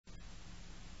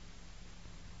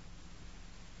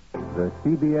The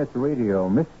CBS Radio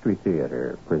Mystery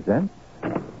Theater presents...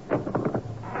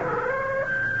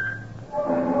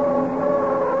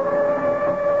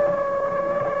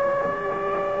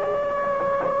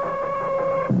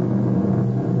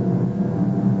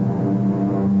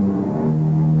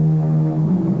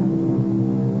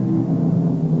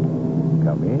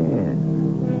 Come in.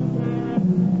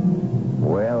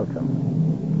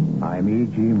 Welcome. I'm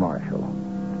E.G. Marshall.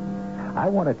 I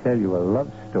want to tell you a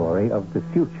love story of the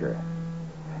future.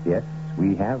 Yes,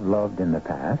 we have loved in the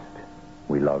past,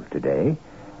 we love today,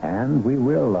 and we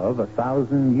will love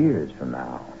 1,000 years from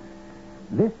now.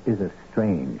 This is a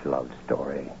strange love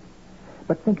story.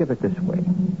 But think of it this way.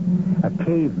 A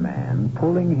caveman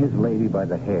pulling his lady by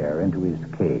the hair into his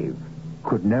cave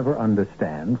could never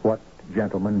understand what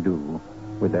gentlemen do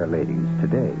with their ladies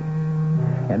today.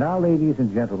 And our ladies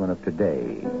and gentlemen of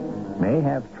today may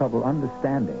have trouble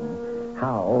understanding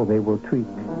how they will treat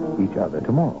each other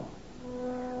tomorrow.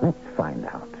 Let's find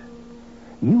out.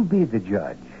 You be the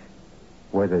judge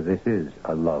whether this is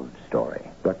a love story.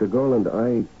 Dr. Goland,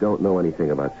 I don't know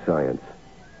anything about science.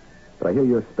 But I hear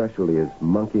your specialty is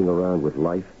monkeying around with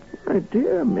life. My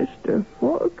dear Mr.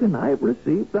 Falcon, I've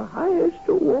received the highest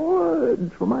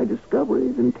awards for my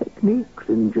discoveries and techniques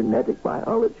in genetic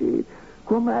biology,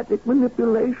 chromatic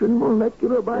manipulation,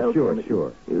 molecular biology.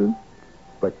 Sure.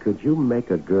 But could you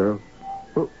make a girl?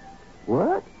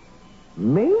 What?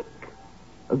 Make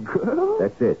a girl?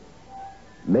 That's it.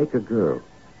 Make a girl.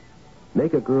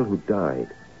 Make a girl who died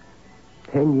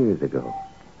 10 years ago.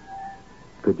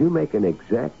 Could you make an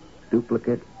exact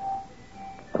duplicate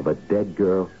of a dead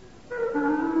girl?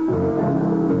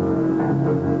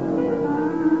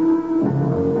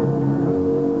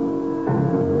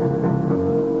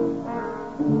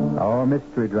 Our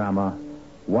mystery drama,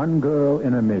 One Girl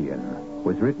in a Million,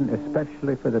 was written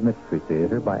especially for the Mystery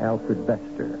Theater by Alfred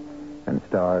Bester and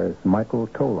stars Michael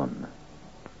Tolan.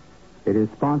 It is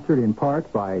sponsored in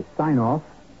part by Sign-Off,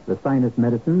 the Sinus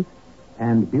Medicines,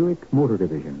 and Buick Motor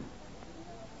Division.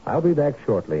 I'll be back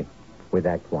shortly with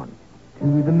Act One.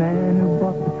 To the man who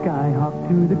bought the Skyhawk,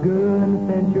 to the girl in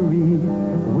the Century,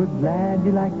 we're glad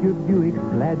you like your Buick,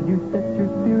 glad you set your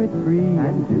spirit free.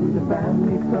 And to the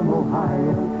family from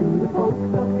Ohio, to the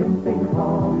folks up in St.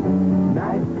 Paul,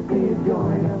 nice to see you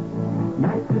join us,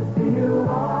 nice to see you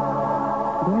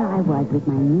all. There I was with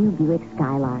my new Buick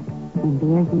Skylark, and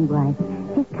there he was,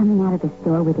 just coming out of the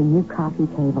store with a new coffee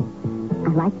table. I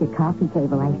like your coffee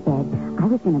table, I said. I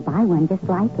was going to buy one just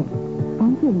like it.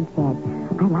 Thank you, he said.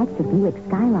 I like your Buick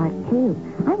Skylark, too.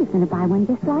 I was going to buy one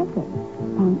just like it.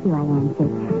 Thank you, I answered.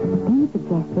 Then he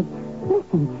suggested,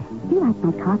 listen, you like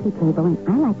my coffee table and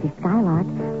I like your Skylark.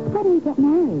 Why don't we get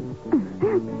married?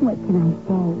 What can I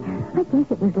say? I guess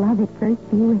it was love at first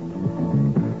Buick.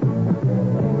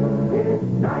 It's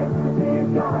nice to see you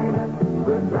join us.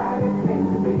 We're glad it came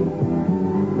to be.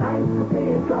 Nice to see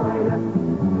you join us.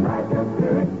 Like your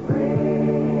spirit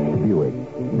free. Buick,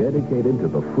 dedicated to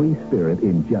the free spirit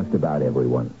in just about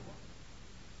everyone.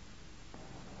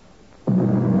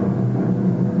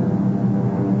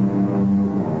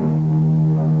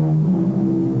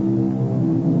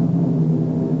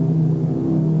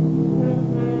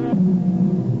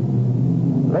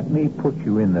 Let me put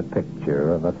you in the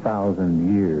picture of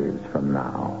 1,000 years from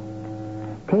now.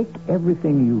 Take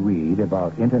everything you read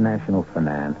about international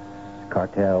finance,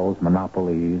 cartels,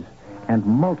 monopolies, and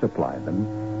multiply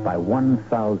them by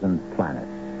 1,000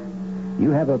 planets.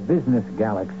 You have a business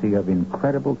galaxy of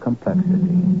incredible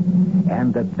complexity,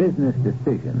 and the business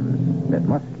decisions that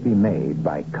must be made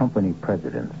by company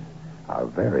presidents are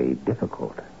very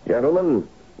difficult. Gentlemen,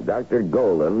 Dr.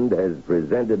 Goland has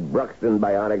presented Bruxton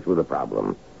Biotics with a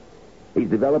problem. He's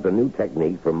developed a new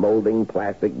technique for molding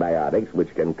plastic biotics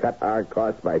which can cut our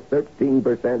costs by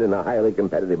 13% in a highly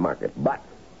competitive market. But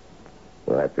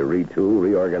we'll have to retool,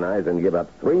 reorganize, and give up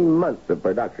 3 months of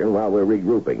production while we're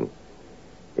regrouping.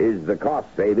 Is the cost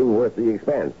saving worth the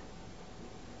expense?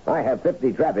 I have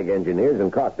 50 traffic engineers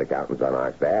and cost accountants on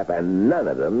our staff, and none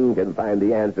of them can find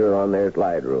the answer on their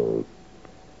slide rules.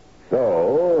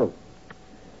 So,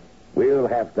 we'll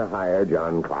have to hire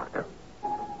John Clark.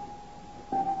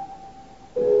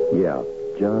 Yeah,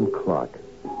 John Clark,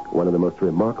 one of the most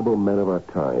remarkable men of our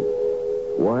time.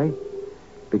 Why?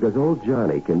 Because old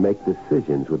Johnny can make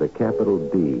decisions with a capital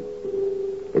D.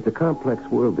 It's a complex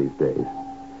world these days,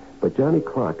 but Johnny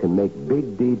Clark can make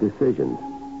big D decisions,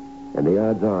 and the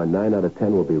odds are 9 out of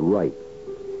 10 will be right.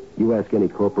 You ask any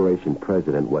corporation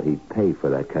president what he'd pay for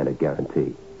that kind of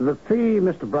guarantee. The fee,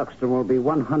 Mr. Bruxton, will be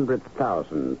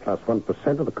 $100,000 plus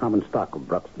 1% of the common stock of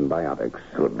Bruxton Biotics.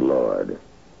 Good Lord.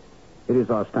 It is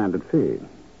our standard fee.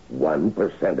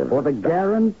 1% of For the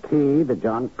guarantee that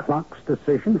John Clark's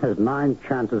decision has 9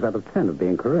 chances out of 10 of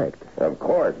being correct. Of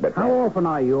course, but... How often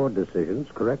are your decisions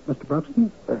correct, Mr.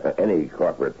 Bruxton? Any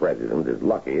corporate president is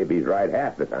lucky if he's right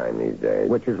half the time these days.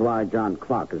 Which is why John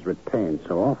Clark is retained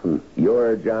so often.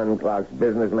 You're John Clark's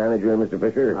business manager, Mr.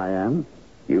 Fisher? I am.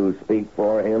 You speak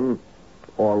for him?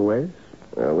 Always.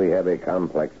 We have a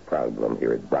complex problem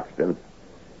here at Bruxton.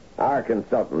 Our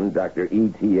consultant, Dr.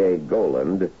 E.T.A.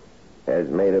 Goland, has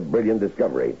made a brilliant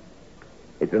discovery.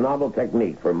 It's a novel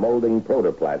technique for molding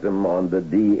protoplasm on the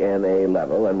DNA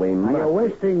level, and we must... You're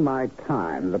wasting my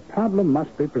time. The problem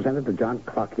must be presented to John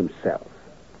Clark himself.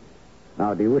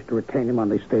 Now, do you wish to retain him on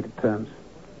these stated terms?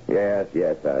 Yes,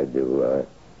 I do.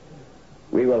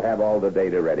 We will have all the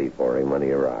data ready for him when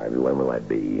he arrives. When will that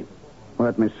be?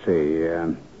 Let me see.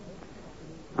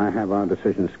 I have our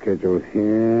decision schedule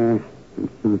here.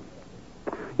 Mm-hmm.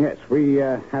 Yes, we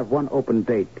have one open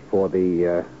date for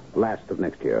the last of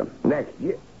next year. Next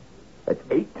year? That's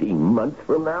 18 months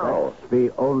from now. That's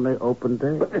the only open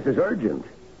date. But this is urgent.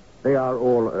 They are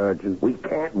all urgent. We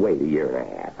can't wait a year and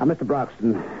a half. Now, Mr.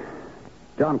 Broxton,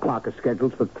 John Clark is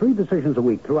scheduled for 3 decisions a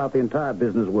week throughout the entire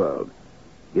business world.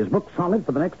 He is booked solid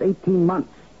for the next 18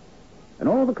 months. And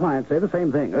all the clients say the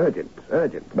same thing.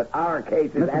 Urgent. But our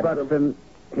case is... Mr. Broxton,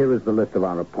 here is the list of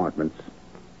our appointments.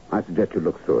 I suggest you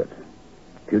look through it.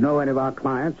 If you know any of our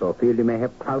clients or feel you may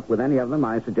have clout with any of them,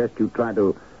 I suggest you try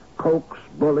to coax,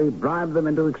 bully, bribe them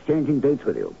into exchanging dates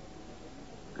with you.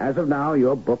 As of now,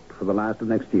 you're booked for the last of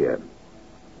next year.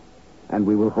 And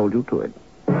we will hold you to it.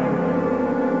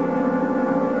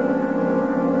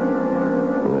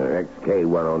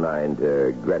 XK-109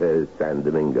 to Greta San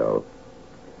Domingo.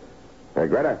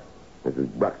 Greta, this is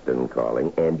Bruxton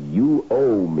calling, and you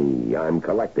owe me. I'm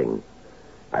collecting.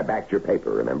 I backed your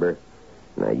paper, remember?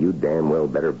 Now, you damn well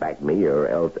better back me, or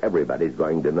else everybody's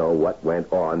going to know what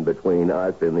went on between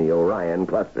us in the Orion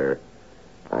cluster.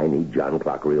 I need John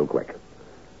Clark real quick.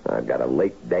 I've got a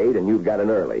late date, and you've got an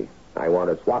early. I want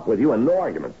to swap with you, and no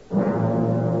arguments.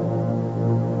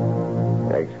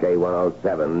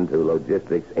 XK-107 to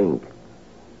Logistics, Inc.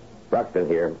 Bruxton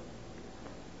here.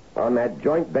 On that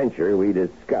joint venture we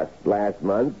discussed last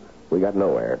month, we got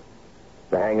nowhere.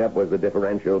 The hang-up was the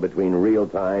differential between real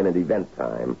time and event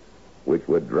time, which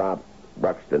would drop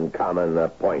Bruxton Common a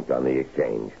point on the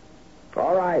exchange.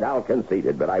 All right, I'll concede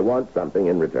it, but I want something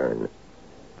in return.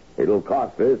 It'll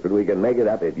cost us, but we can make it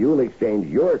up if you'll exchange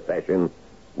your session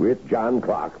with John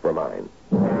Clark for mine.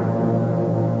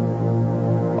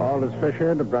 Aldous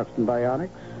Fisher to Bruxton Bionics.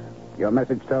 Your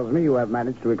message tells me you have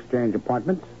managed to exchange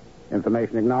appointments.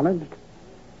 Information acknowledged.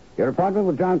 Your appointment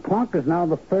with John Clark is now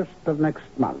the 1st of next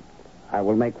month. I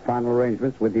will make final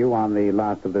arrangements with you on the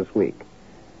last of this week.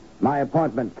 My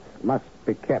appointment must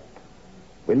be kept.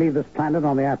 We leave this planet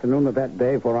on the afternoon of that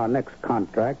day for our next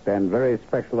contract, and very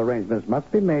special arrangements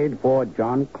must be made for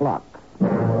John Clark.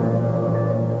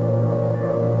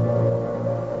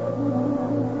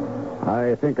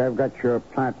 I think I've got your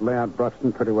plant layout,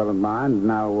 Bruxton, pretty well in mind.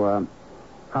 Now,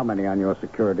 how many on your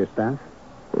security staff?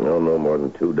 No more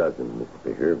than 24, Mr.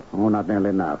 Fisher. Oh, not nearly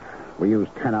enough. We use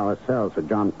 10-hour cells for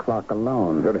John Clark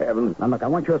alone. Good heavens. Now, look, I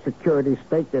want your security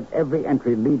staked at every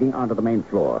entry leading onto the main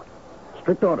floor.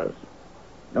 Strict orders.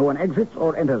 No one exits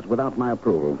or enters without my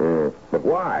approval. But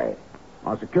why?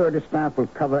 Our security staff will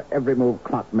cover every move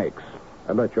Clark makes.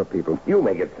 Alert your people. You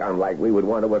make it sound like we would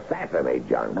want to assassinate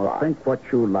John Clark. Well, think what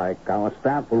you like. Our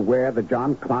staff will wear the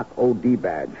John Clark OD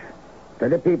badge. Tell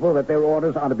the people that their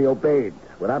orders are to be obeyed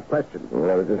without question.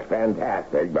 Well, this is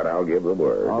fantastic, but I'll give the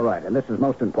word. All right, and this is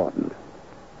most important.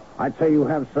 I'd say you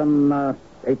have some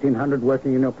 1,800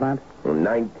 working in your plant?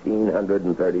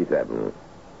 1,937.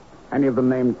 Any of them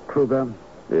named Kruger?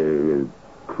 Kruger?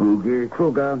 Kruger.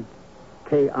 Kruger.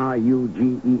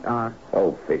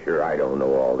 Oh, Fisher, I don't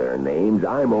know all their names.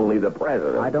 I'm only the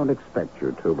president. I don't expect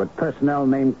you to, but personnel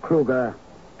named Kruger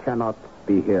cannot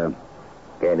be here.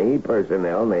 Any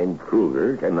personnel named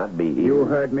Kruger cannot be here. You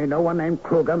heard me. No one named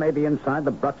Kruger may be inside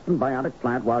the Bruxton Bionic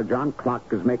plant while John Clark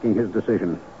is making his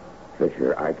decision.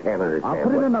 Fisher, I can't understand. I'll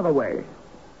put it another way.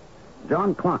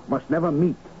 John Clark must never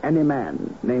meet any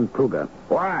man named Kruger.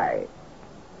 Why?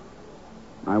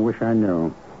 I wish I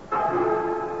knew.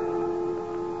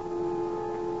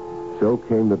 So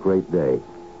came the great day,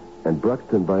 and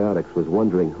Bruxton Biotics was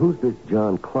wondering, who's this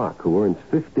John Clark who earns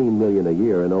 $15 million a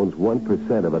year and owns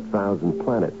 1% of 1,000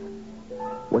 planets?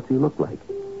 What's he look like?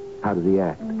 How does he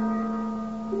act?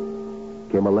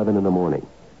 Came 11 in the morning.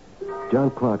 John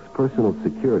Clark's personal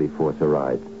security force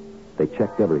arrived. They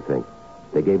checked everything.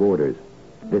 They gave orders.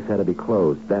 This had to be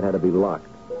closed, that had to be locked,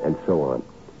 and so on.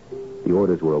 The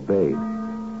orders were obeyed.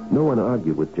 No one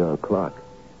argued with John Clark.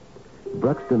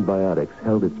 Bruxton Biotics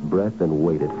held its breath and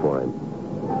waited for him.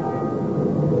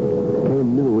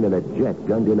 Came noon, and a jet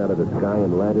gunned in out of the sky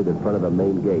and landed in front of the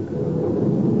main gate.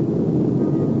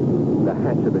 The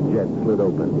hatch of the jet slid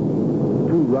open.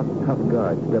 Two rough, tough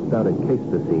guards stepped out and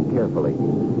cased the scene carefully.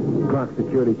 Clark's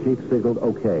security chief signaled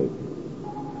okay.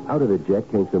 Out of the jet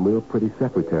came some real pretty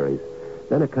secretaries.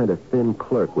 Then a kind of thin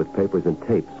clerk with papers and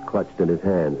tapes clutched in his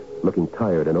hands, looking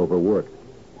tired and overworked.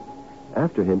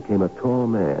 After him came a tall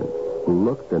man who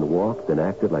looked and walked and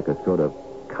acted like a sort of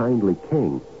kindly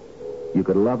king. You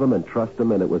could love him and trust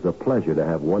him, and it was a pleasure to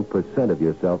have 1% of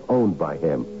yourself owned by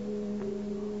him.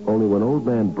 Only when old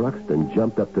man Bruxton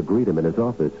jumped up to greet him in his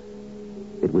office,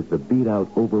 it was the beat-out,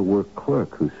 overworked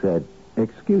clerk who said,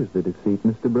 Excuse the deceit,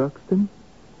 Mr. Bruxton.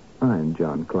 I'm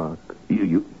John Clark.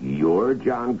 You're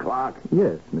John Clark?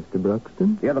 Yes, Mr.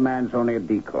 Bruxton. The other man's only a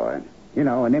decoy. You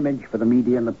know, an image for the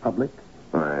media and the public.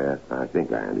 I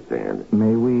think I understand.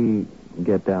 May we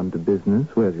get down to business?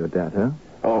 Where's your data?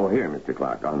 Oh, here, Mr.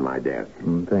 Clark, on my desk.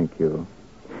 Thank you.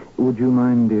 Would you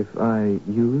mind if I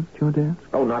used your desk?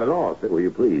 Oh, not at all, sir. Will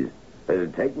you please?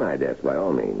 Take my desk, by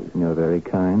all means. You're very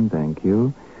kind, thank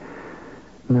you.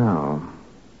 Now,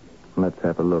 let's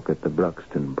have a look at the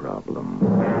Bruxton problem.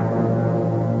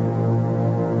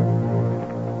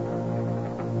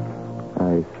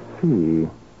 I see.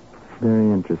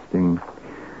 Very interesting.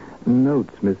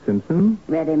 Notes, Miss Simpson.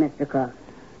 Ready, Mr. Clark.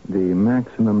 The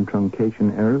maximum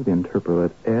truncation error of the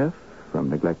interpolate F from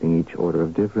neglecting each order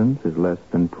of difference is less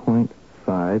than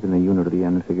 0.5 in the unit of the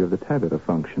n figure of the tabular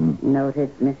function.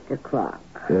 Noted, Mr. Clark.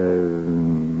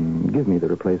 Give me the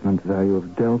replacement value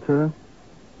of delta.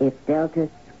 If delta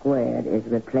squared is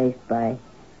replaced by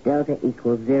delta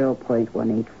equals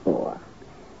 0.184,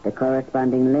 the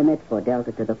corresponding limit for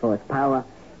delta to the fourth power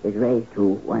is raised to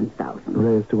 1,000.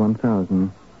 Raised to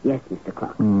 1,000. Yes, Mr.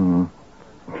 Clark.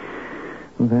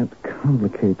 That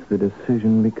complicates the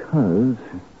decision because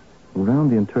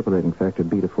round the interpolating factor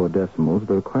b to 4 decimals,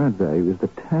 the required value is the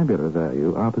tabular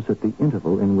value opposite the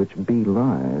interval in which b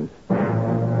lies.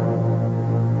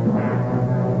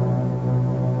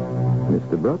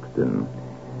 Mr. Bruxton,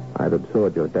 I've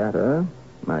absorbed your data.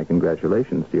 My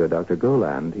congratulations to your Dr.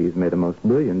 Goland. He's made a most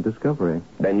brilliant discovery.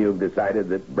 Then you've decided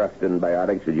that Bruxton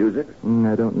Biotics should use it?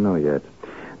 I don't know yet.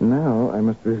 Now I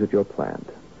must visit your plant.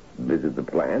 Visit the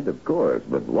plant, of course,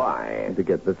 but why? To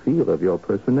get the feel of your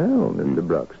personnel, Mr.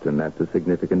 Bruxton. That's a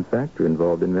significant factor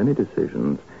involved in many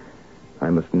decisions. I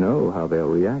must know how they'll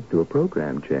react to a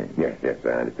program change. Yes, I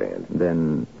understand.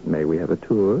 Then may we have a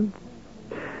tour?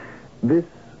 This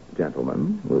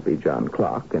gentleman will be John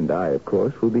Clark, and I, of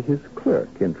course, will be his clerk,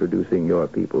 introducing your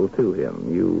people to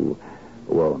him. You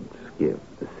won't give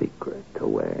the secret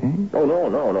away? Oh,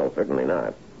 no, certainly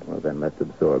not. Well, then let's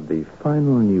absorb the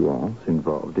final nuance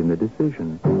involved in the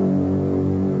decision.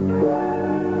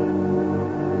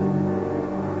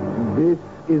 This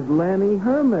is Lanny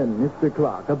Herman, Mr.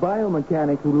 Clark, a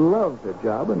biomechanic who loves her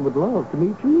job and would love to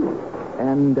meet you.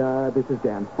 And this is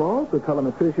Dan Falk, a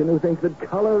colorimetrician who thinks that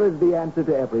color is the answer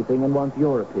to everything and wants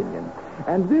your opinion.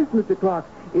 And this, Mr. Clark,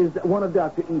 is one of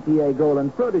Dr. E.T.A.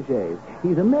 Goland's protégés.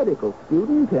 He's a medical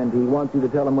student, and he wants you to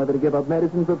tell him whether to give up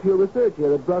medicine for pure research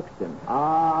here at Bruxton.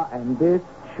 And this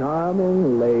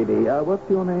charming lady, what's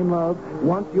your name, love?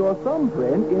 Wants your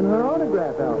thumbprint in her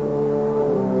autograph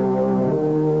album.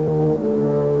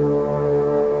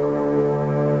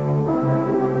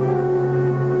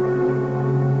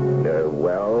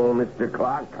 Well, Mr.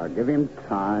 Clark? I'll give him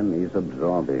time. He's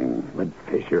absorbing. But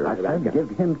Fisher... I said give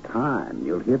him time.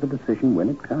 You'll hear the decision when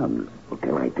it comes. Well,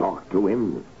 can I talk to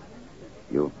him?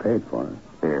 You've paid for it.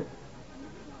 Yeah.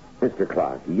 Mr.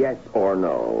 Clark, yes or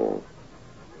no?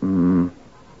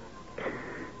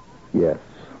 Yes.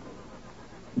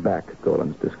 Back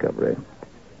Goland's discovery.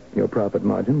 Your profit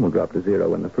margin will drop to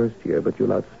 0 in the first year, but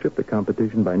you'll outstrip the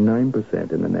competition by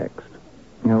 9% in the next.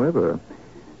 However,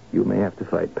 you may have to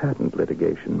fight patent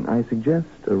litigation. I suggest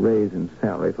a raise in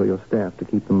salary for your staff to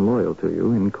keep them loyal to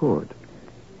you in court.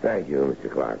 Thank you,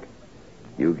 Mr. Clark.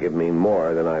 You give me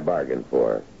more than I bargained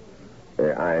for.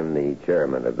 I'm the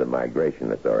chairman of the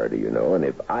Migration Authority, you know, and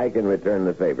if I can return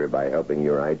the favor by helping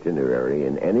your itinerary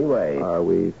in any way... Are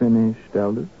we finished,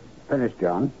 Aldous? Finished,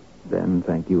 John. Then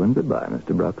thank you and goodbye,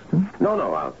 Mr. Bruxton.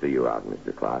 No, I'll see you out,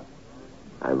 Mr. Clark.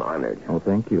 I'm honored. Oh,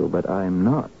 thank you, but I'm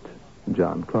not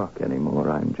John Clark anymore.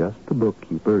 I'm just the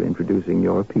bookkeeper introducing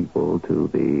your people to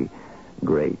the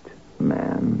great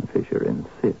man. Fisher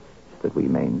insists that we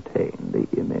maintain the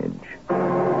image.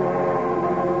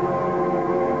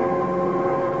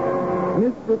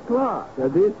 Mr. Clark,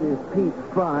 this is Pete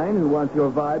Fine, who wants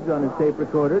your vibes on his tape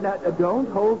recorder. Now, don't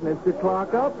hold Mr.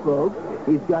 Clark up, folks.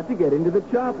 He's got to get into the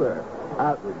chopper.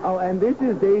 And this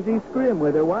is Daisy Scrim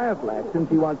with her wire flash, since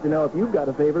she wants to know if you've got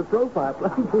a favorite profile.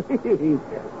 Please,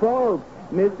 folks,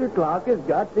 Mr. Clock has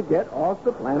got to get off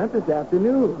the planet this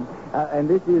afternoon. And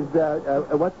this is,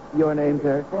 what's your name,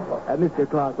 sir? Mr.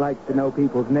 Clock likes to know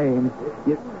people's names.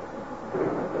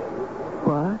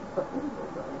 What?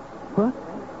 What?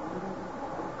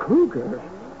 Kruger?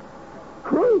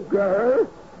 Kruger?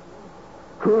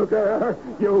 Kruger,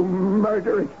 you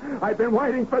murderer. I've been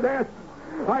waiting for this.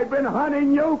 I've been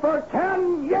hunting you for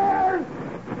 10 years.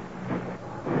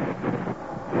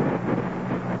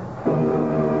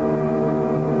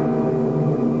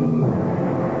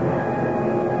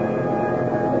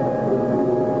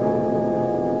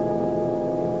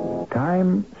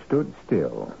 Time stood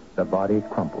still. The body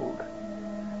crumpled.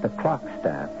 The clock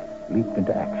staff leaped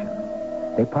into action.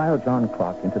 They piled John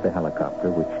Clock into the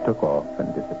helicopter, which took off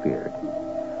and disappeared.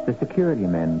 The security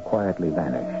men quietly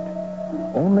vanished.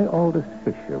 Only Aldous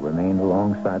Fisher remained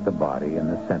alongside the body in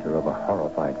the center of a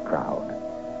horrified crowd.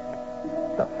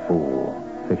 The fool,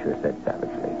 Fisher said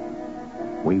savagely.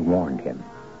 We warned him.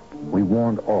 We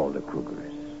warned all the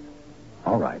Krugers.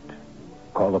 All right.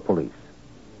 Call the police.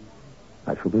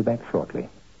 I shall be back shortly.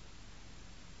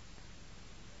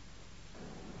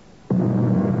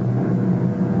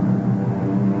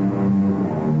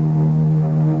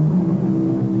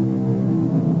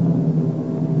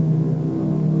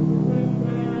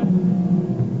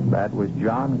 That was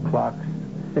John Clock's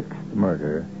sixth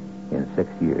murder in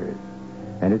 6 years,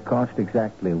 and it cost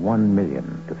exactly $1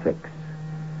 million to fix.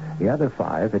 The other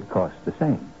 5 had cost the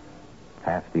same.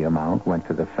 Half the amount went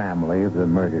to the family of the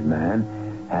murdered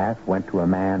man, half went to a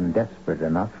man desperate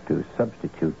enough to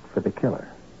substitute for the killer.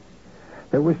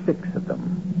 There were 6 of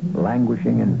them,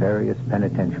 languishing in various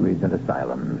penitentiaries and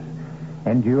asylums,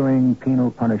 enduring penal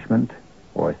punishment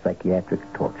or psychiatric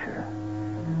torture.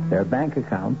 Their bank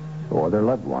accounts, or their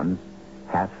loved ones,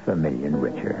 $500,000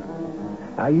 richer.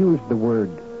 I used the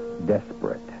word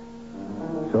desperate.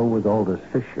 So was Aldous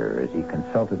Fisher as he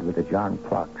consulted with the John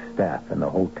Clock staff in the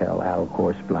Hotel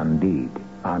Alcor Splendide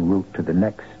en route to the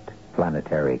next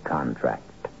planetary contract.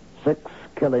 6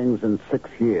 killings in 6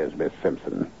 years, Miss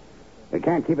Simpson. We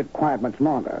can't keep it quiet much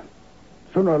longer.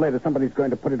 Sooner or later, somebody's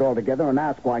going to put it all together and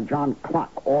ask why John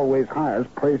Clock always hires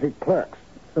crazy clerks.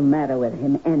 What's the matter with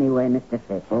him anyway, Mr.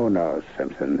 Fisher? Oh, no,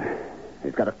 Simpson.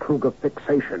 He's got a Kruger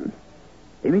fixation.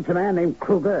 He meets a man named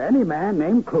Kruger, any man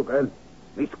named Kruger.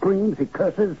 He screams, he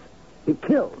curses, he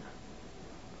kills.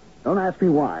 Don't ask me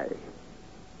why.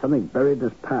 Something buried in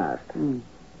his past.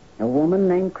 A woman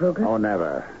named Kruger? Oh,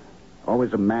 never.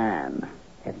 Always a man.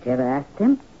 Haven't you ever asked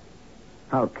him?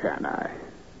 How can I?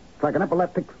 It's like an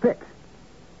epileptic fit.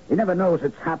 He never knows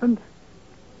it's happened.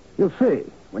 You'll see.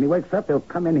 When he wakes up, he'll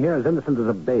come in here as innocent as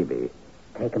a baby.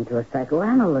 Take him to a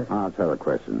psychoanalyst. Answer the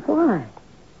question. Why?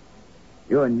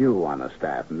 You're new on the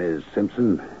staff, Ms.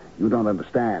 Simpson. You don't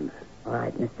understand. All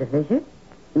right, Mr. Fisher.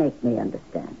 Make me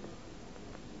understand.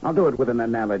 I'll do it with an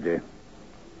analogy.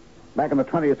 Back in the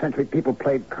 20th century, people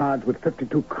played cards with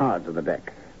 52 cards in the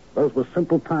deck. Those were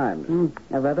simple times.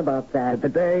 I read about that. But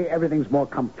today, everything's more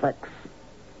complex.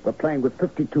 We're playing with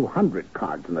 5,200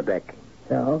 cards in the deck.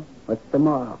 So, what's the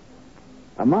moral?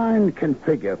 A mind can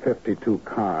figure 52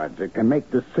 cards. It can make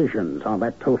decisions on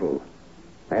that total.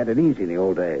 They had it easy in the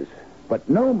old days. But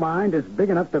no mind is big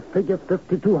enough to figure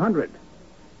 5,200.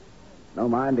 No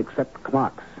mind except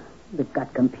clocks. We've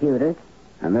got computers.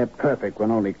 And they're perfect when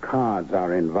only cards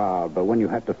are involved. But when you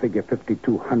have to figure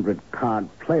 5,200 card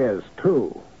players,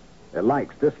 too. Their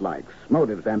likes, dislikes,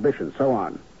 motives, ambitions, so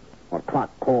on. What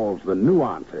clock calls the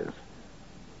nuances.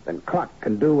 Then clock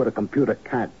can do what a computer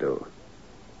can't do.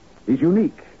 He's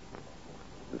unique.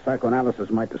 The psychoanalysis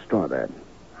might destroy that.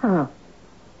 How?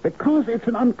 Because it's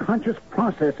an unconscious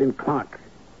process in Clock.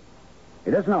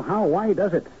 He doesn't know how or why he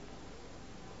does it.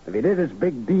 If he did, his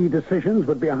big D decisions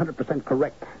would be 100%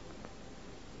 correct.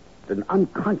 It's an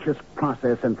unconscious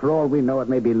process, and for all we know, it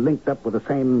may be linked up with the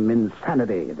same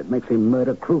insanity that makes him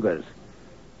murder Krugers.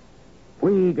 If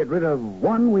we get rid of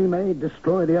one, we may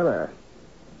destroy the other.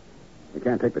 We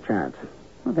can't take the chance.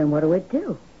 Well, then what do we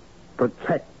do?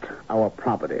 Protect our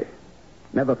property.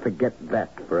 Never forget that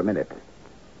for a minute.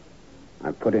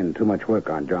 I've put in too much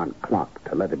work on John Clock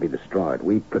to let it be destroyed.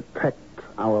 We protect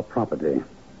our property.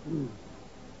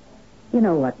 You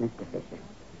know what, Mr. Fisher?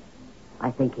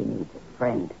 I think he needs a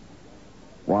friend.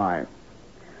 Why?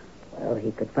 Well,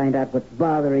 he could find out what's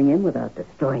bothering him without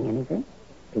destroying anything.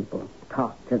 People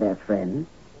talk to their friends.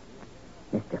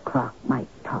 Mr. Clock might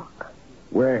talk.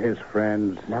 We're his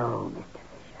friends. No, Mr.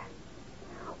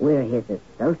 Fisher. We're his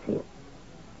associates.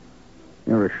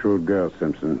 You're a shrewd girl,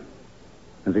 Simpson.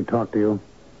 Has he talked to you?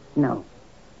 No.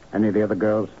 Any of the other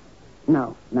girls?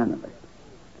 No, none of us.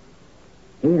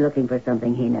 He's looking for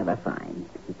something he never finds.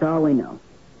 It's all we know.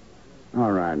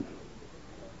 All right.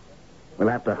 We'll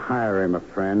have to hire him a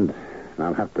friend. And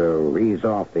I'll have to ease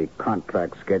off the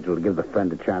contract schedule to give the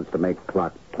friend a chance to make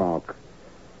Clock talk.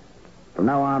 From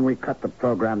now on, we cut the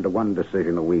program to one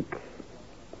decision a week.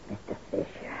 Mr.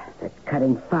 Fisher, that's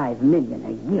cutting $5 million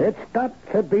a year. It's got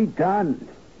to be done.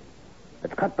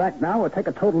 It's cut back now or take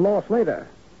a total loss later.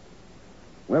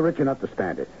 We're rich enough to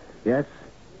stand it. Yes?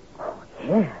 Oh,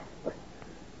 yes.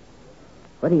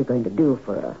 What are you going to do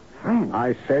for a friend?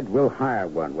 I said we'll hire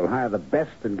one. We'll hire the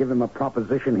best and give him a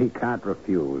proposition he can't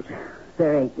refuse.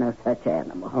 There ain't no such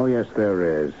animal. Oh, yes,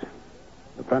 there is.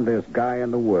 The friendliest guy in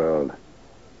the world.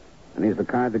 And he's the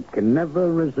kind that can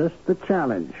never resist the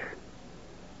challenge.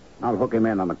 I'll hook him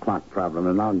in on the Clock problem,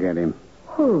 and I'll get him.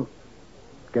 Who?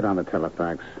 Get on the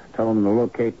telefax. Tell him to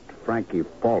locate Frankie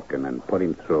Falcon and put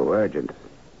him through. Urgent.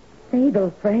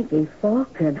 Sable Frankie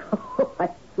Falcon. Oh, I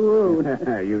swooned.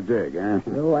 You dig, huh?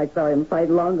 Oh, I saw him fight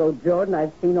Longo Jordan.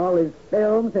 I've seen all his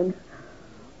films, and...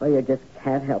 Well, you just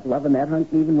can't help loving that hunk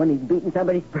even when he's beating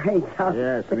somebody's brains out.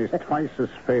 Yes, and he's twice as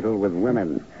fatal with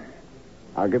women.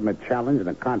 I'll give him a challenge and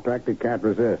a contract he can't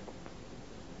resist.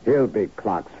 He'll be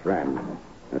Clock's friend.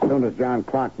 As soon as John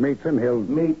Clock meets him, he'll...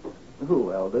 Meet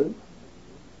who, Elders? Did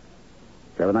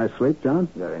you have a nice sleep, John?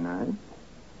 Very nice.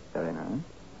 Very nice.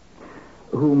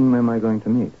 Whom am I going to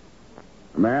meet?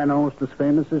 A man almost as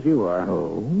famous as you are.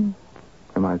 Oh?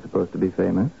 Am I supposed to be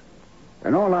famous?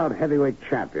 An all-out heavyweight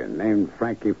champion named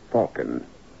Frankie Falcon.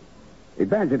 He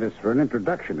badgered us for an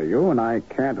introduction to you, and I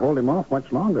can't hold him off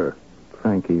much longer.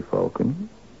 Frankie Falcon?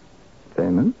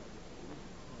 Famous?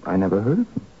 I never heard of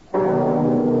him.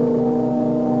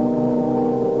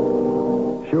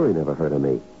 Sure, he never heard of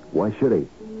me. Why should he?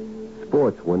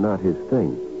 Sports were not his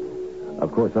thing.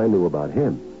 Of course, I knew about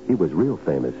him. He was real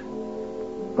famous.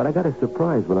 But I got a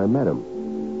surprise when I met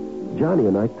him. Johnny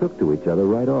and I took to each other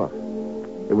right off.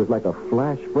 It was like a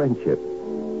flash friendship.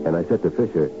 And I said to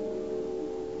Fisher,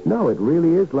 no, it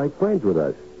really is like friends with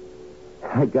us.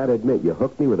 I gotta admit, you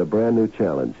hooked me with a brand new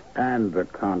challenge. And the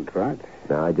contract?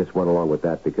 Now, I just went along with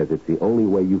that because it's the only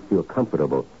way you feel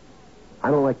comfortable.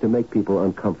 I don't like to make people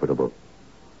uncomfortable.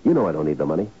 You know I don't need the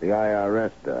money. The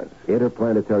IRS does.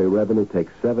 Interplanetary revenue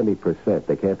takes 70%.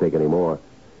 They can't take any more.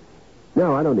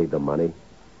 No, I don't need the money.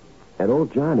 And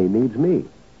old Johnny needs me.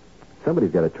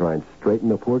 Somebody's got to try and straighten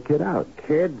the poor kid out.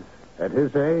 Kids? At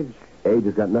his age? Age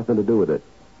has got nothing to do with it.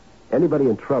 Anybody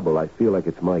in trouble, I feel like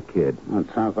it's my kid. Well,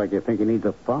 it sounds like you think he needs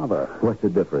a father. What's the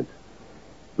difference?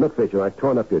 Look, Fisher, I've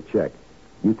torn up your check.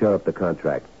 You tear up the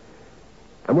contract.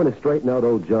 I'm going to straighten out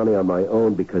old Johnny on my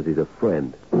own because he's a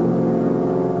friend.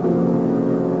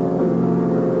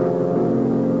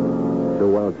 So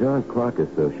while John Clock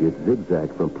Associates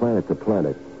zigzagged from planet to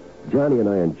planet, Johnny and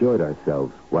I enjoyed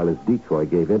ourselves while his decoy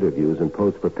gave interviews and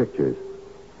posed for pictures.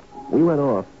 We went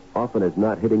off, often as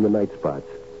not hitting the night spots,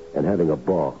 and having a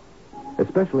ball,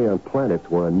 especially on planets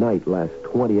where a night lasts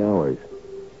 20 hours.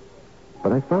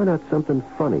 But I found out something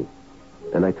funny,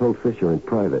 and I told Fisher in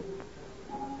private.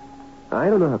 I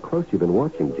don't know how close you've been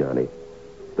watching Johnny,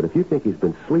 but if you think he's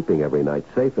been sleeping every night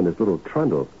safe in his little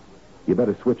trundle, you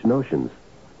better switch notions.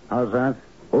 How's that?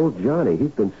 Old Johnny,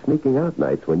 he's been sneaking out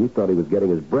nights when you thought he was getting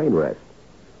his brain rest.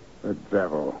 The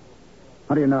devil.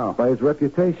 How do you know? By his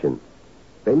reputation.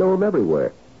 They know him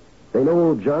everywhere. They know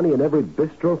old Johnny in every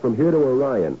bistro from here to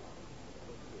Orion.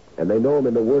 And they know him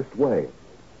in the worst way.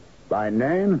 By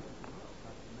name?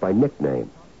 By nickname.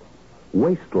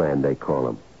 Wasteland, they call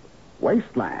him.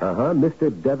 Wasteland? Uh-huh, Mr.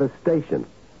 Devastation.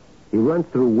 He runs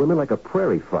through women like a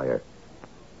prairie fire.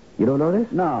 You don't know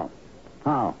this? No.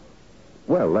 How?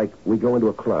 Well, like we go into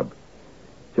a club.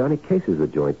 Johnny cases the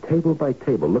joint, table by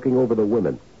table, looking over the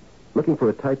women, looking for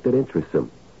a type that interests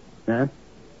him. Yeah?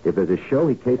 If there's a show,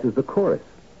 he cases the chorus,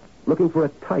 looking for a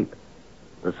type.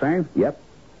 The same? Yep.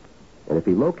 And if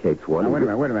he locates one...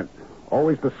 Now, wait a minute.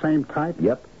 Always the same type?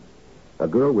 Yep. A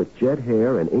girl with jet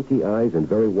hair and inky eyes and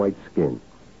very white skin.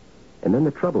 And then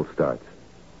the trouble starts.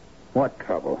 What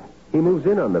trouble? He moves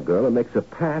in on the girl and makes a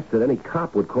pass that any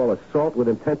cop would call assault with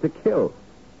intent to kill.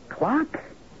 Clock?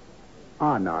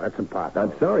 Oh, no, that's impossible.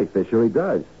 I'm sorry, Fisher, he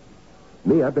does.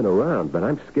 Me, I've been around, but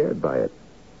I'm scared by it.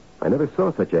 I never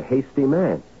saw such a hasty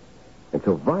man. And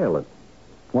so violent.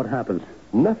 What happens?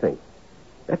 Nothing.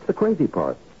 That's the crazy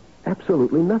part.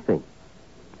 Absolutely nothing.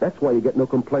 That's why you get no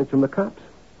complaints from the cops.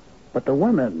 But the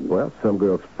women... Well, some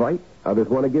girls fight, others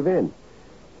want to give in.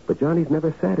 But Johnny's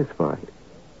never satisfied.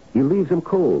 He leaves them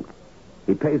cold.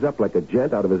 He pays up like a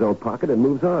gent out of his own pocket and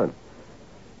moves on.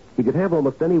 He could have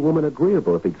almost any woman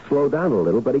agreeable if he'd slow down a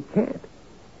little, but he can't.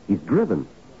 He's driven.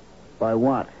 By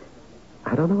what?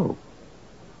 I don't know.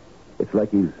 It's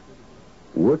like he's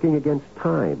working against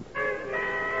time.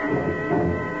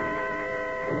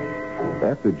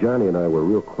 After Johnny and I were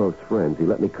real close friends, he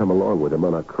let me come along with him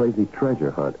on a crazy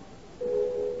treasure hunt.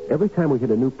 Every time we hit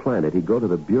a new planet, he'd go to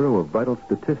the Bureau of Vital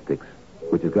Statistics,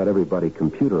 which has got everybody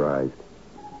computerized.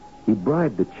 He'd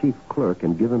bribe the chief clerk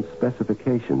and give him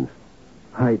specifications.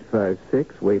 Height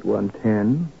 5'6", weight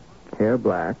 110, hair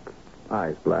black,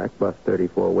 eyes black, bust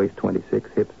 34, waist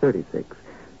 26, hips 36,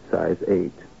 size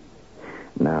 8.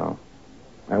 Now,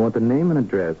 I want the name and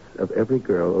address of every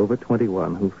girl over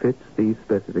 21 who fits these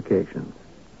specifications.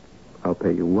 I'll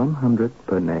pay you $100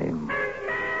 per name.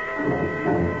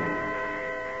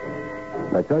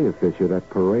 I tell you, Fisher, that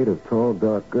parade of tall,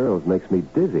 dark girls makes me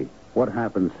dizzy. What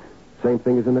happens? Same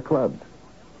thing as in the clubs.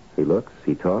 He looks,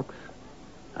 he talks.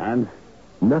 And?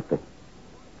 Nothing.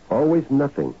 Always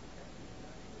nothing.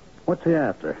 What's he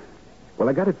after? Well,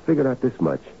 I got it figured out this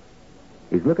much.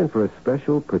 He's looking for a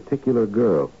special, particular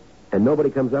girl, and nobody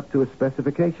comes up to his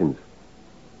specifications.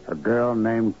 A girl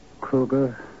named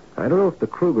Kruger? I don't know if the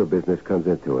Kruger business comes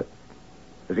into it.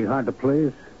 Is he hard to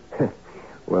please?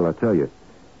 Well, I'll tell you.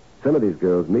 Some of these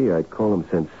girls, I'd call them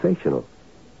sensational.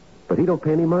 But he don't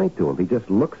pay any mind to them. He just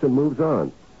looks and moves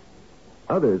on.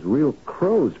 Others, real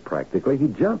crows, practically. He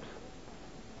jumps.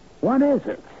 What is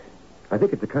it? I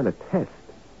think it's a kind of test.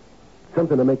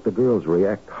 Something to make the girls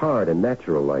react hard and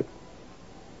natural-like.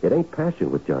 It ain't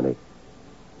passion with Johnny.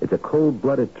 It's a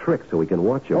cold-blooded trick so we can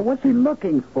watch him. Well, what's he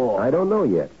looking for? I don't know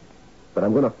yet, but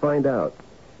I'm going to find out.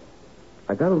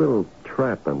 I got a little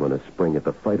trap I'm going to spring at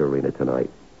the fight arena tonight.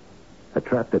 A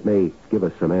trap that may give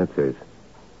us some answers.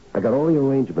 I got all the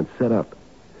arrangements set up.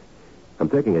 I'm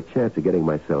taking a chance of getting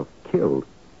myself killed,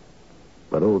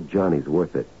 but old Johnny's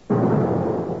worth it.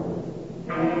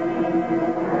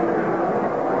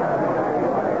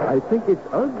 I think it's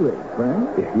ugly,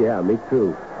 Frank. Yeah, me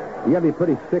too. You gotta be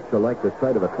pretty sick to like the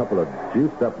sight of a couple of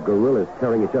juiced-up gorillas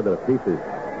tearing each other to pieces.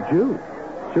 Juice?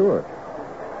 Sure.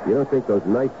 You don't think those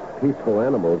nice, peaceful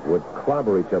animals would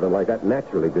clobber each other like that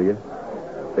naturally, do you?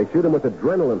 They shoot them with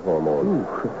adrenaline hormones.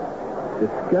 Ooh,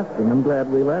 disgusting. I'm glad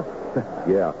we left.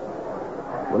 Yeah.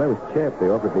 When I was champ, they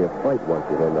offered me a fight once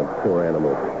with them poor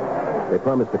animals. They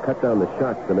promised to cut down the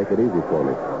shots to make it easy for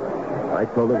me. I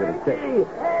told them that Hey,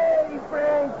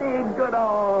 Frankie, good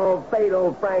old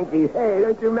fatal Frankie. Hey,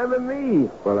 don't you remember me?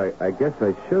 Well, I guess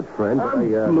I should, friend. I'm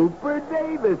Blooper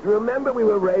Davis. Remember, we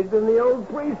were raised in the old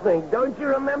precinct. Don't you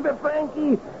remember,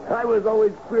 Frankie? I was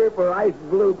always queer for ice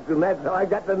bloops, and that's how I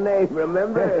got the name,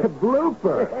 remember?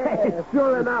 Blooper.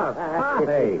 Sure enough.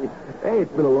 Hey,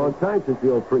 it's been a long time since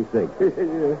the old precinct.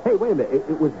 Hey, wait a minute.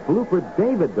 It was Blooper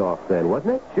Davidoff then,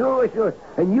 wasn't it? Sure.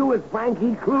 And you was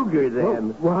Frankie Kruger then.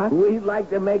 What? We'd like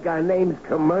to make our names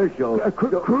commercial.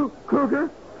 Kruger?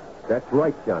 That's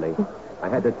right, Johnny. I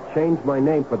had to change my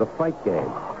name for the fight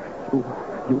game.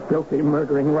 You filthy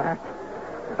murdering rat.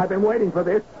 I've been waiting for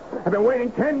this. I've been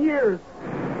waiting 10 years.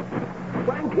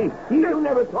 Frankie, you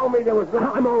never told me there was no...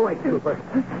 I'm all right, Blooper.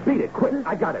 Beat it, quick.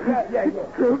 I got it. Yeah.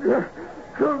 Kruger.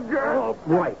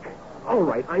 All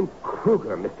right, I'm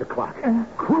Kruger, Mr. Clark.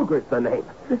 Kruger's the name.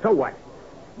 So what?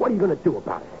 What are you going to do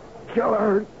about it?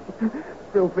 Killer.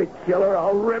 Filthy killer,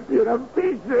 I'll rip you to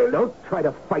pieces. Don't try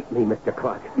to fight me, Mr.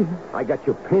 Clark. I got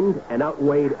you pinned and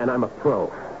outweighed, and I'm a pro.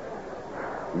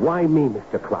 Why me,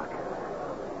 Mr. Clark?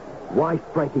 Why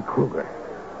Frankie Kruger?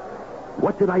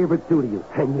 What did I ever do to you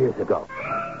 10 years ago?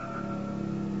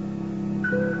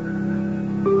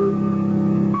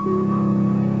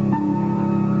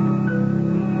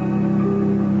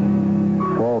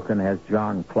 Falcon has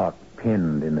John Clark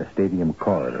pinned in the stadium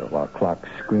corridor while Clark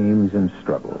screams and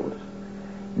struggles.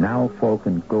 Now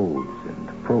Falcon goes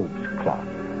and probes Clark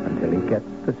until he gets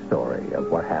the story of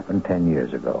what happened 10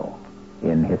 years ago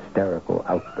in hysterical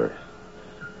outbursts.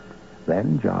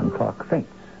 Then John Clark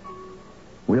faints.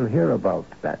 We'll hear about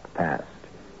that past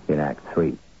in Act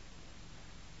 3.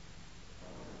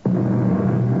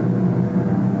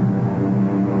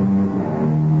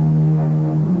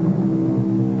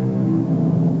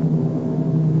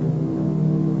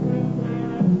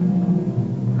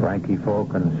 Frankie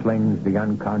Falcon slings the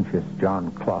unconscious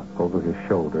John Clark over his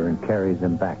shoulder and carries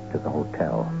him back to the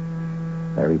hotel.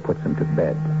 There he puts him to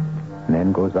bed and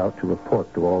then goes out to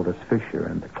report to Aldous Fisher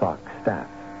and the Clark staff.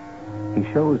 He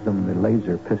shows them the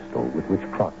laser pistol with which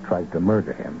Clark tried to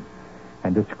murder him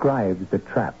and describes the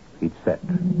trap he'd set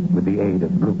with the aid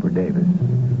of Blooper Davis.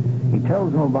 He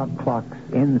tells them about Clark's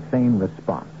insane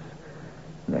response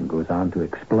and then goes on to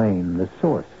explain the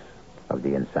source of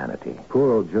the insanity.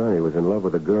 Poor old Johnny was in love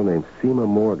with a girl named Seema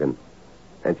Morgan,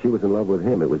 and she was in love with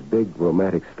him. It was big,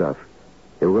 romantic stuff.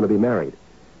 They were going to be married.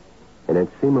 And then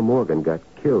Seema Morgan got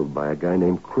killed by a guy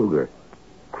named Kruger.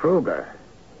 Kruger.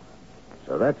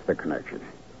 So that's the connection.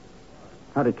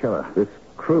 How'd he kill her? This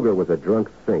Kruger was a drunk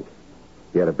think.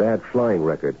 He had a bad flying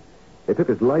record. They took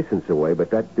his license away, but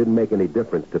that didn't make any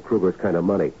difference to Kruger's kind of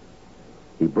money.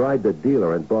 He bribed the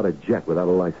dealer and bought a jet without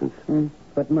a license.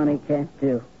 What money can't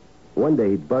do. One day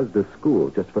he buzzed a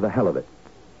school just for the hell of it.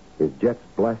 His jets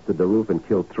blasted the roof and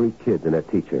killed 3 kids and a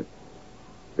teacher.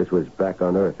 This was back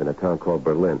on Earth in a town called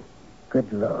Berlin.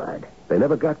 Good Lord. They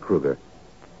never got Kruger.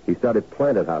 He started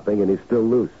planet hopping, and he's still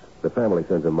loose. The family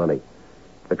sends him money.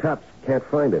 The cops can't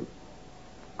find him.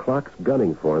 Clark's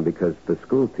gunning for him because the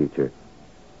school teacher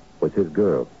was his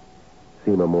girl,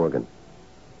 Seema Morgan.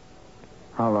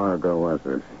 How long ago was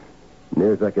this?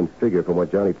 Near as I can figure from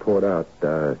what Johnny poured out,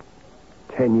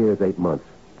 10 years, 8 months.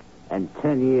 And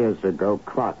 10 years ago,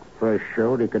 Clark first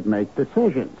showed he could make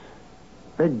decisions.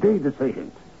 Big D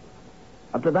decisions.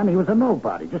 Up to then, he was a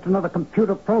nobody, just another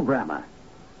computer programmer.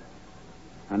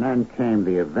 And then came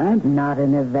the event. Not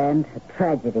an event, a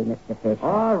tragedy, Mr. Fisher.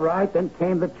 All right, then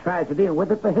came the tragedy, and with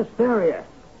it the hysteria.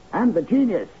 And the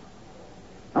genius.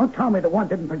 Don't tell me that one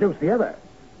didn't produce the other.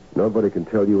 Nobody can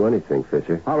tell you anything,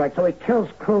 Fisher. All right, so he kills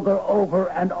Kruger over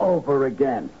and over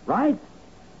again, right?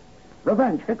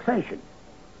 Revenge, fixation.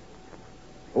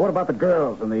 What about the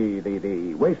girls in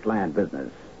the wasteland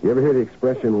business? You ever hear the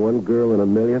expression, one girl in a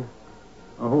million?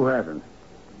 Oh, who hasn't?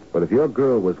 But if your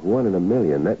girl was 1 in a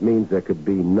million, that means there could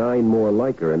be 9 more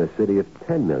like her in a city of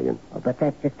 10 million. Oh, but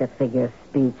that's just a figure of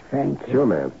speech, Frank. Sure,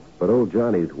 man. But old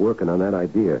Johnny's working on that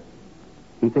idea.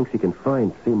 He thinks he can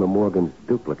find Seema Morgan's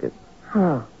duplicate.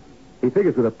 How? He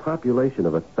figures with a population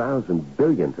of 1,000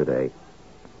 billion today,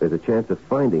 there's a chance of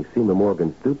finding Seema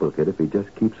Morgan's duplicate if he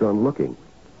just keeps on looking.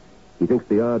 He thinks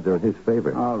the odds are in his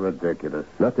favor. Oh, ridiculous.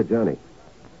 Not to Johnny.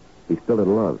 He's still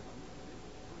in love.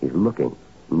 He's looking.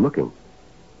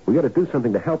 We got to do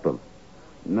something to help him.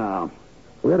 No.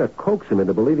 We ought to coax him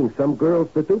into believing some girl's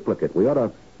the duplicate. We ought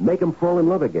to make him fall in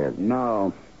love again.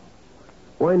 No.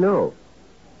 Why no?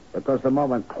 Because the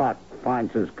moment Clark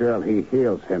finds his girl, he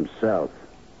heals himself.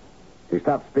 He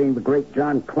stops being the great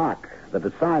John Clark, the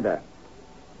decider.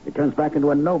 He turns back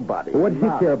into a nobody. Well, what does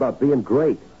he care about being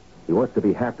great? He wants to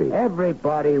be happy.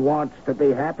 Everybody wants to be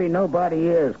happy. Nobody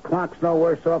is. Clark's no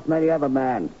worse off than any other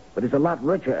man. But he's a lot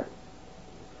richer.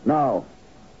 No.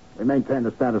 We maintain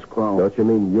the status quo. Don't you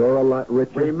mean you're a lot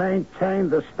richer? We maintain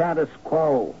the status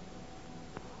quo.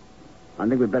 I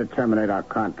think we'd better terminate our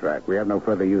contract. We have no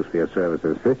further use for your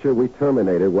services. Fisher, we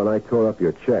terminated when I tore up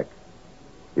your check.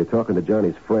 You're talking to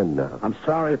Johnny's friend now. I'm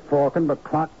sorry, Falcon, but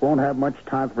Clark won't have much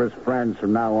time for his friends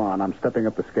from now on. I'm stepping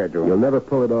up the schedule. You'll never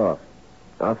pull it off.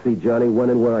 I'll see Johnny when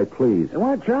and where I please. You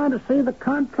want John to see the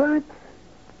contract?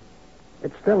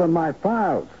 It's still in my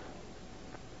files.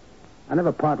 I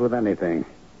never part with anything.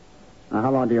 Now,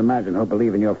 how long do you imagine he'll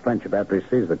believe in your friendship after he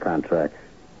sees the contract?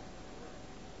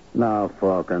 No,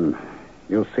 Falcon.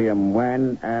 You'll see him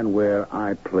when and where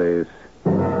I please.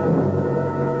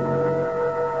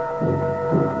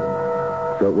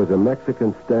 So it was a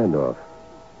Mexican standoff.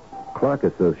 Clark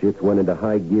Associates went into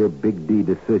high gear Big D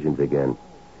decisions again.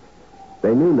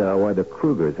 They knew now why the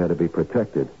Krugers had to be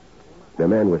protected. Their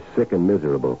man was sick and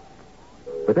miserable.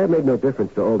 But that made no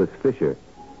difference to Aldous Fisher.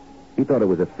 He thought it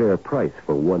was a fair price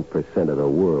for 1% of the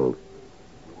world.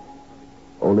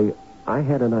 Only I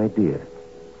had an idea.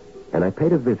 And I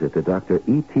paid a visit to Dr.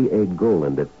 E.T.A.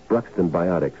 Goland at Bruxton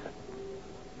Biotics.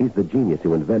 He's the genius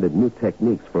who invented new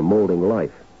techniques for molding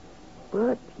life.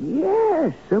 But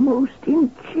yes, a most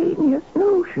ingenious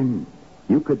notion.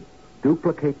 You could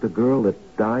duplicate the girl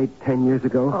that died 10 years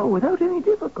ago? Oh, without any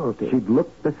difficulty. She'd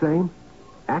look the same?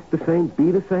 Act the same?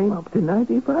 Be the same? Up to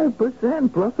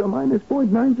 95%, plus or minus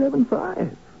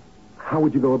 0.975. How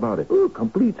would you go about it? Oh,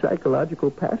 complete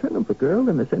psychological pattern of the girl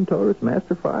in the Centaurus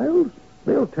master files.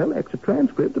 They'll telex a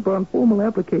transcript upon formal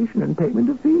application and payment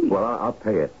of fees. Well, I'll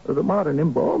pay it. The modern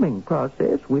embalming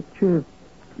process, which she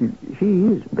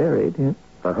is buried,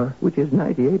 which is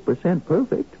 98%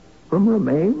 perfect. From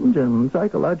remains and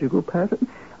psychological pattern,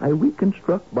 I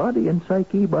reconstruct body and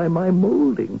psyche by my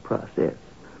molding process.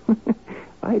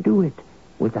 I do it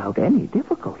without any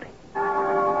difficulty.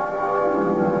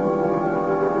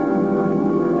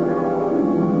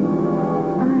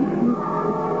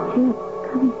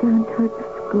 Coming down toward the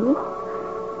school.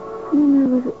 And there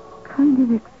was a kind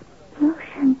of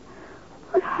explosion.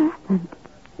 What happened?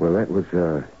 Well,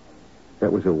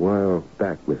 that was a while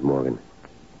back, Miss Morgan.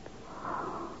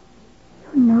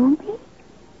 You know me?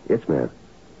 Yes, ma'am.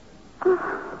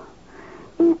 Oh,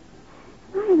 am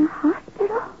I in a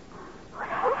hospital? What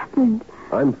happened?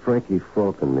 I'm Frankie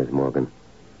Falcon, Miss Morgan.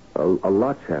 A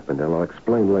lot's happened, and I'll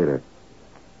explain later.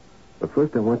 But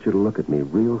first, I want you to look at me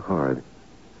real hard.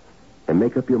 And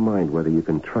make up your mind whether you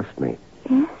can trust me.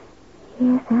 Yes,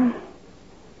 I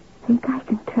think I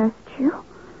can trust you.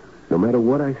 No matter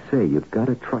what I say, you've got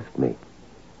to trust me.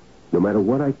 No matter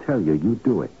what I tell you, you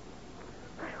do it.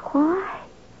 But why?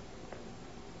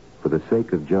 For the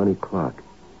sake of Johnny Clark.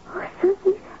 Oh,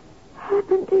 something's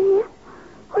happened to him.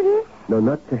 What is it? No,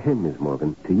 not to him, Miss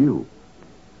Morgan. To you.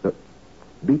 Look,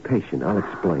 be patient. I'll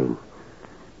explain.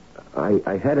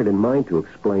 I had it in mind to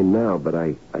explain now, but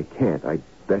I can't. I'd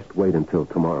best wait until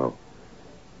tomorrow.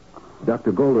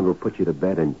 Dr. Golden will put you to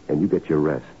bed, and you get your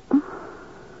rest.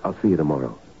 I'll see you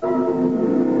tomorrow.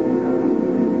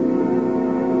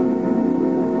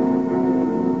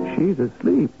 She's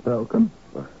asleep, Falcon.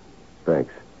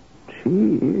 Thanks.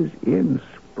 She is in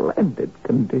splendid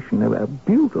condition. A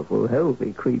beautiful,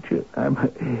 healthy creature.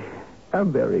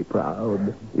 I'm very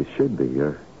proud. You should be.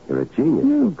 You're a genius.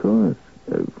 Yeah, of course.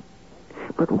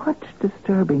 But what's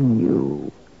disturbing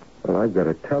you? Well, I've got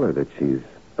to tell her that she's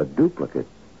a duplicate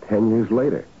 10 years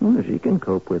later. Well, she can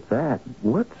cope with that.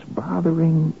 What's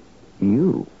bothering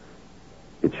you?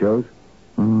 It shows?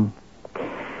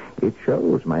 It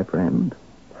shows, my friend.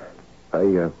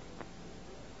 I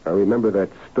remember that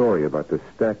story about the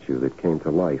statue that came to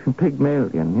life.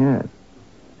 Pygmalion, yes.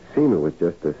 Seema was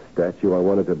just a statue I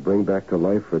wanted to bring back to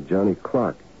life for Johnny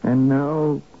Clark. And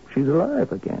now she's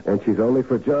alive again. And she's only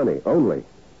for Johnny, only.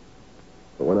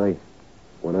 But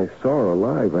when I saw her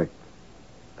alive,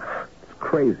 it's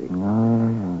crazy.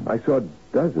 I saw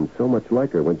dozens so much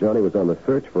like her when Johnny was on the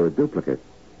search for a duplicate.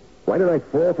 Why did I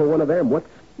fall for one of them? What's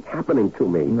happening to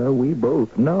me? No, we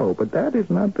both know, but that is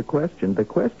not the question. The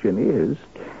question is,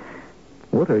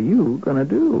 what are you going to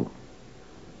do?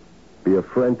 Be a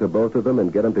friend to both of them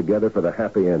and get them together for the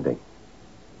happy ending.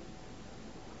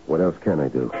 What else can I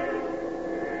do?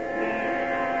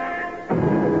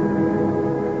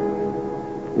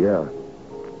 Yeah,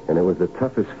 and it was the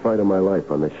toughest fight of my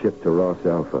life on the ship to Ross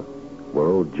Alpha, where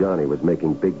old Johnny was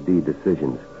making Big D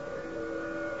decisions.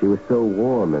 She was so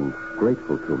warm and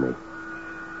grateful to me.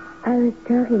 I was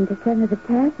talking to some of the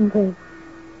passengers.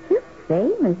 You're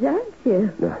famous, aren't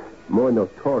you? More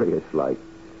notorious, like.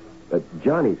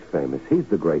 Johnny's famous. He's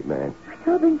the great man. It's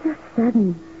all been so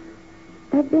sudden.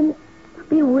 I've been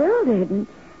bewildered and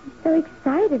so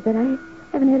excited that I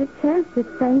haven't had a chance to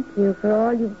thank you for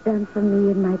all you've done for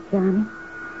me and my Johnny.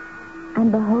 I'm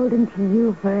beholden to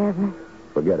you forever.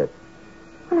 Forget it.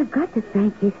 Well, I've got to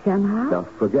thank you somehow. Now,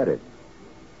 forget it.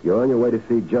 You're on your way to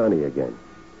see Johnny again.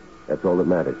 That's all that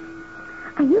matters.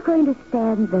 Are you going to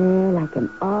stand there like an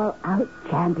all-out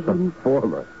champion?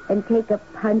 Former. And take a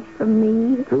punch from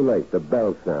me? Too late. The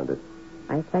bell sounded.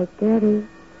 I fight dirty.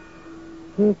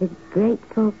 Here's a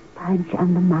grateful punch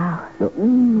on the mouth. No,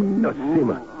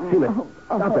 Seema,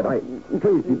 stop it.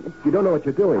 Please, you don't know what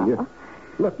you're doing.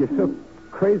 Look, you're so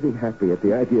crazy happy at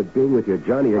the idea of being with your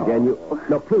Johnny again.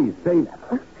 No, please,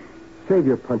 save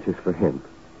your punches for him.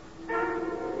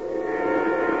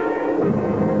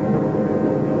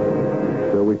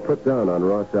 So we put down on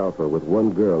Ross Alpha with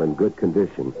one girl in good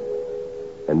condition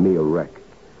and me a wreck.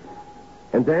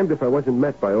 And damned if I wasn't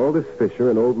met by Aldous Fisher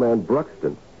and old man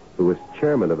Bruxton, who was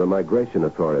chairman of the Migration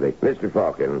Authority. Mr.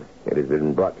 Falcon, it has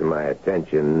been brought to my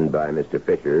attention by Mr.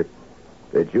 Fisher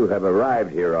that you have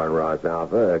arrived here on Ross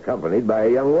Alpha accompanied by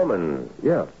a young woman.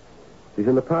 Yeah. She's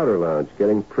in the powder lounge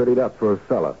getting prettied up for a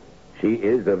fella. She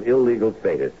is of illegal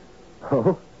status.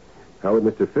 Oh? How would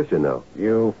Mr. Fisher know?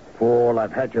 You fool.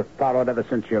 I've had you followed ever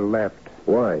since you left.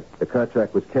 Why? The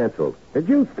contract was canceled. Did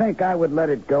you think I would let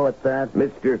it go at that?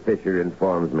 Mr. Fisher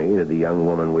informs me that the young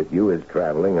woman with you is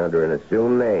traveling under an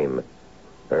assumed name.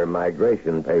 Her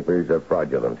migration papers are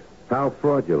fraudulent. How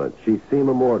fraudulent? She's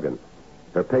Seema Morgan.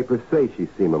 Her papers say she's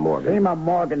Seema Morgan. Seema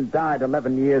Morgan died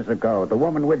 11 years ago. The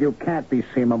woman with you can't be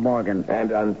Seema Morgan.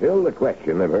 And until the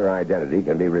question of her identity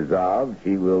can be resolved,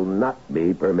 she will not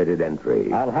be permitted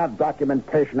entry. I'll have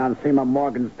documentation on Seema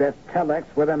Morgan's death telex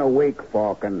within a week,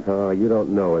 Falcon. Oh, you don't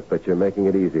know it, but you're making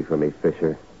it easy for me,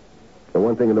 Fisher. The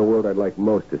one thing in the world I'd like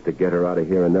most is to get her out of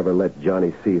here and never let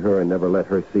Johnny see her and never let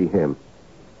her see him.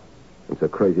 I'm so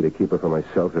crazy to keep her for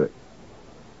myself.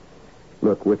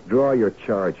 Look, withdraw your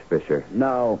charge, Fisher.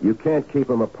 No. You can't keep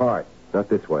them apart. Not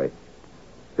this way.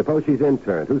 Suppose she's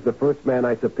interned. Who's the first man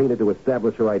I subpoenaed to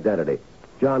establish her identity?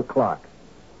 John Clark.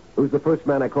 Who's the first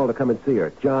man I called to come and see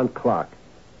her? John Clark.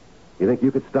 You think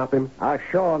you could stop him? I'll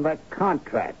show him that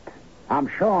contract. I'm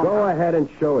showing Go ahead and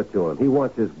show it to him. He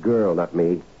wants his girl, not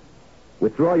me.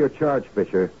 Withdraw your charge,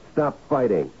 Fisher. Stop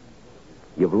fighting.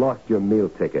 You've lost your meal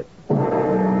ticket.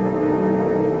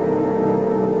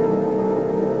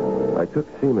 I took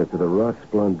Seema to the Ross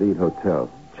Splendide Hotel,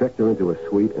 checked her into a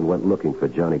suite, and went looking for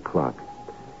Johnny Clark.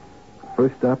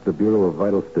 First stop, the Bureau of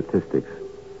Vital Statistics.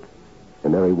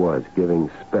 And there he was, giving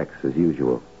specs as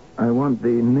usual. I want the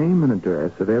name and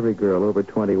address of every girl over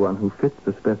 21 who fits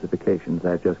the specifications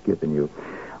I've just given you.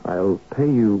 I'll pay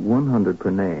you $100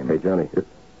 per name. Hey, Johnny.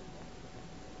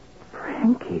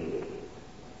 Frankie,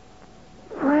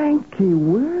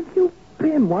 where have you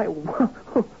been? Why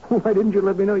didn't you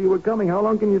let me know you were coming? How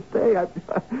long can you stay?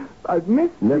 I've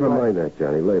missed you. Never mind that,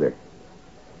 Johnny. Later.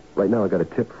 Right now, I got a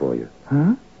tip for you.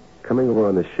 Huh? Coming over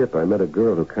on the ship, I met a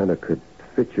girl who kind of could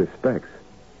fit your specs.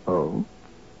 Oh?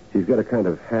 She's got a kind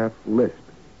of half lisp.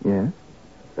 Yes?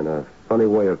 And a funny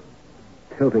way of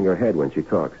tilting her head when she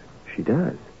talks. She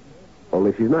does.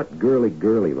 Only she's not girly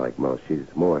like most. She's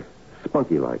more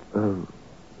spunky like.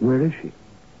 Where is she?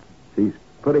 She's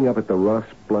putting up at the Ross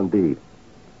Splendide.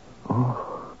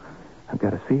 Oh, I've got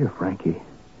to see her, Frankie.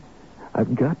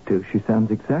 I've got to. She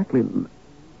sounds exactly...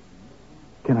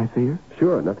 Can I see her?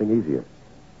 Sure, nothing easier.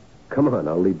 Come on,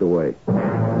 I'll lead the way.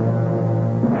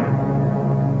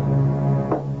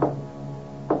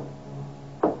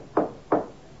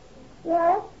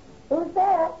 Yes? Who's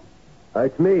there?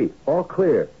 It's me. All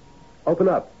clear. Open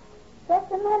up.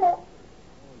 Just a minute.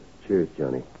 Cheers,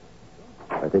 Johnny.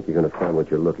 I think you're going to find what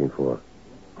you're looking for.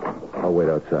 I'll wait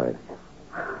outside.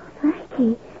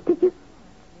 Frankie, did you...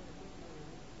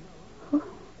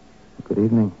 Good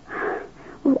evening.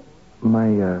 Oh.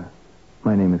 My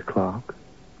name is Clark.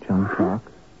 John Clark.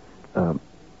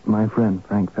 My friend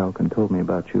Frank Falcon told me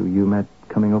about you. You met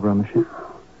coming over on the ship?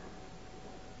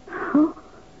 Oh,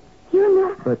 you're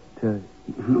not... But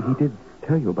he did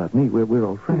tell you about me. We're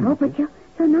old friends. No, but you're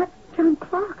not John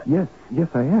Clark. Yes,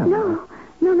 I am. No.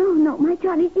 My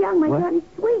Johnny's young. My Johnny's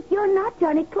sweet. You're not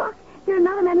Johnny Clark. You're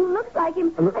another man who looks like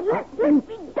him. Let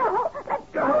me go.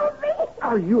 Let go of me.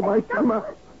 Are you my Seema?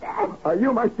 Are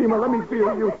you my Seema? Let me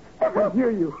feel you and hear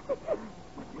you.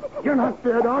 You're not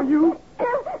dead, are you?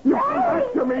 You come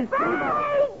back to me, Seema.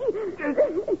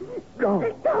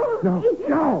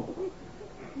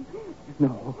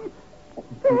 No.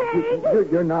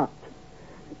 You're not.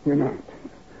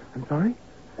 I'm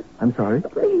sorry.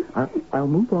 Please. I'll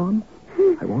move on.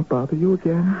 I won't bother you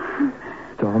again.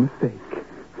 It's all a mistake.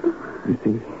 You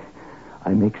see,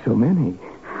 I make so many.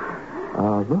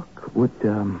 Look, would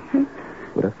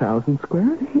 1,000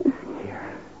 square?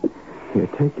 Here,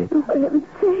 take it. For heaven's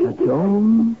sake.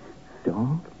 Don't.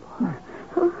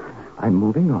 I'm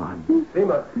moving on.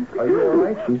 Seema, are you all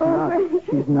right?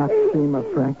 She's not Seema,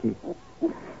 Frankie.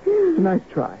 It's a nice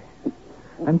try.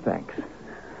 And thanks.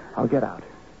 I'll get out.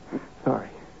 Sorry,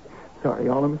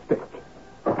 all a mistake.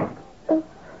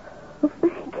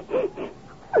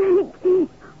 Frankie,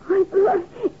 I love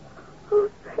you. Oh,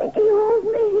 Frankie, hold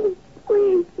me,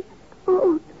 please.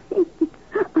 Hold me.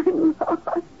 I'm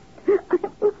lost.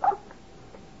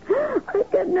 I've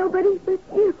got nobody but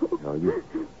you. No,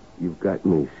 you've got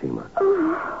me, Seema.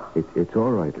 Oh. It's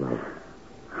all right, love.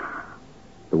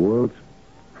 The world's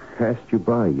passed you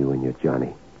by, you and your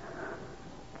Johnny.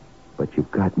 But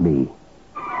you've got me.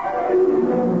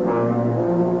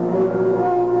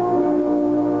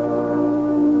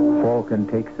 Falcon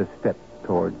takes a step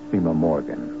towards Seema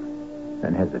Morgan,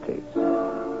 then hesitates.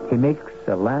 He makes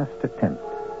a last attempt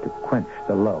to quench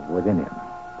the love within him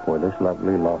for this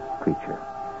lovely lost creature,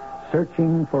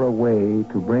 searching for a way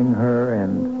to bring her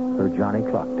and her Johnny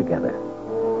Clark together.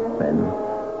 Then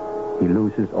he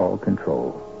loses all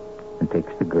control and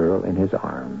takes the girl in his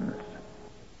arms.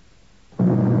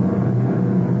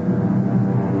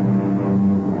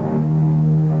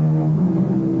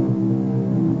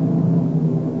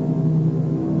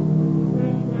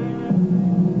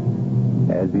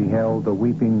 As he held the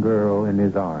weeping girl in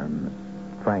his arms,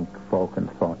 Frank Falcon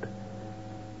thought,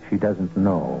 she doesn't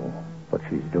know what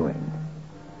she's doing.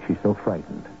 She's so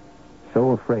frightened,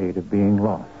 so afraid of being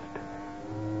lost.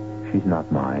 She's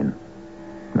not mine.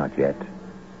 Not yet.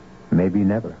 Maybe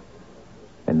never.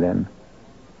 And then,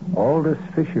 Aldous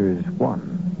Fisher's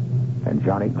won, and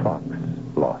Johnny Clark's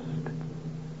lost.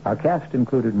 Our cast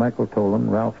included Michael Tolan,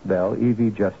 Ralph Bell,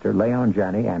 Evie Juster, Leon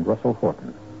Janney, and Russell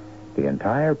Horton. The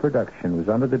entire production was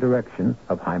under the direction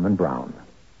of Hyman Brown.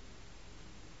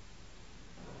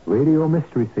 Radio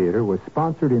Mystery Theater was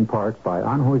sponsored in part by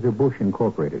Anheuser-Busch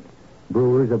Incorporated,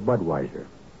 brewers of Budweiser.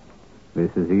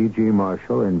 This is E.G.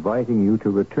 Marshall inviting you to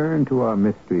return to our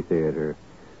Mystery Theater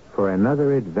for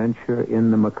another adventure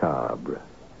in the macabre.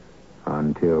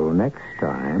 Until next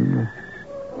time,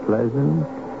 pleasant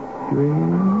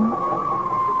dreams.